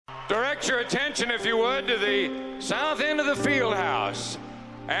direct your attention, if you would, to the south end of the field house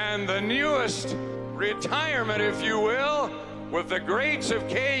and the newest retirement, if you will, with the greats of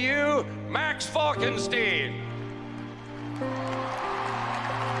KU, Max Falkenstien.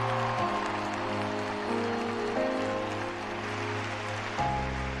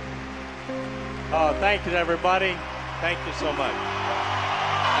 Thank you, everybody. Thank you so much.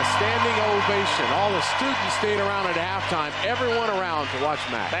 A standing ovation. All the students stayed around at halftime. Everyone around to watch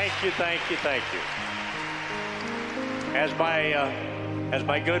Max. Thank you, thank you, thank you. As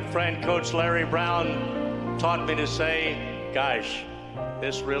my good friend Coach Larry Brown taught me to say, gosh,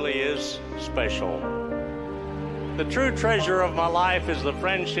 this really is special. The true treasure of my life is the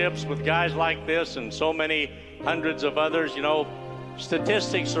friendships with guys like this and so many hundreds of others. You know,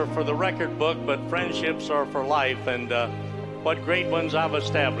 statistics are for the record book, but friendships are for life, and what great ones I've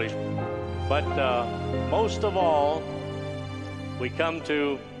established. But most of all, we come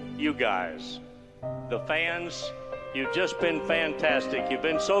to you guys, the fans. You've just been fantastic. You've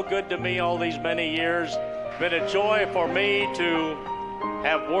been so good to me all these many years. It's been a joy for me to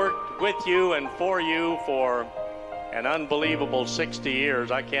have worked with you and for you for an unbelievable 60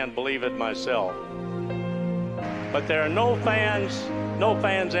 years. I can't believe it myself. But there are no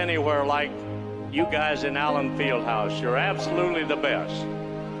fans anywhere like you guys in Allen Fieldhouse. You're absolutely the best.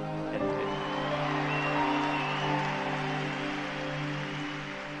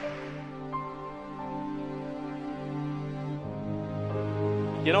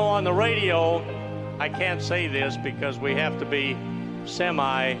 You know, on the radio, I can't say this because we have to be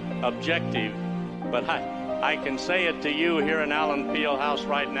semi-objective, but I can say it to you here in Allen Fieldhouse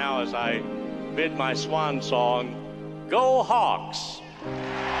right now as I bid my swan song, Go Hawks!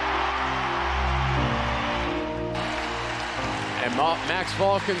 And Max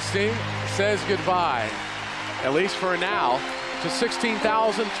Falkenstien says goodbye, at least for now, to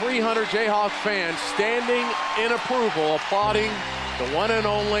 16,300 Jayhawk fans standing in approval, applauding the one and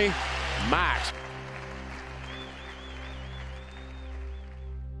only Max.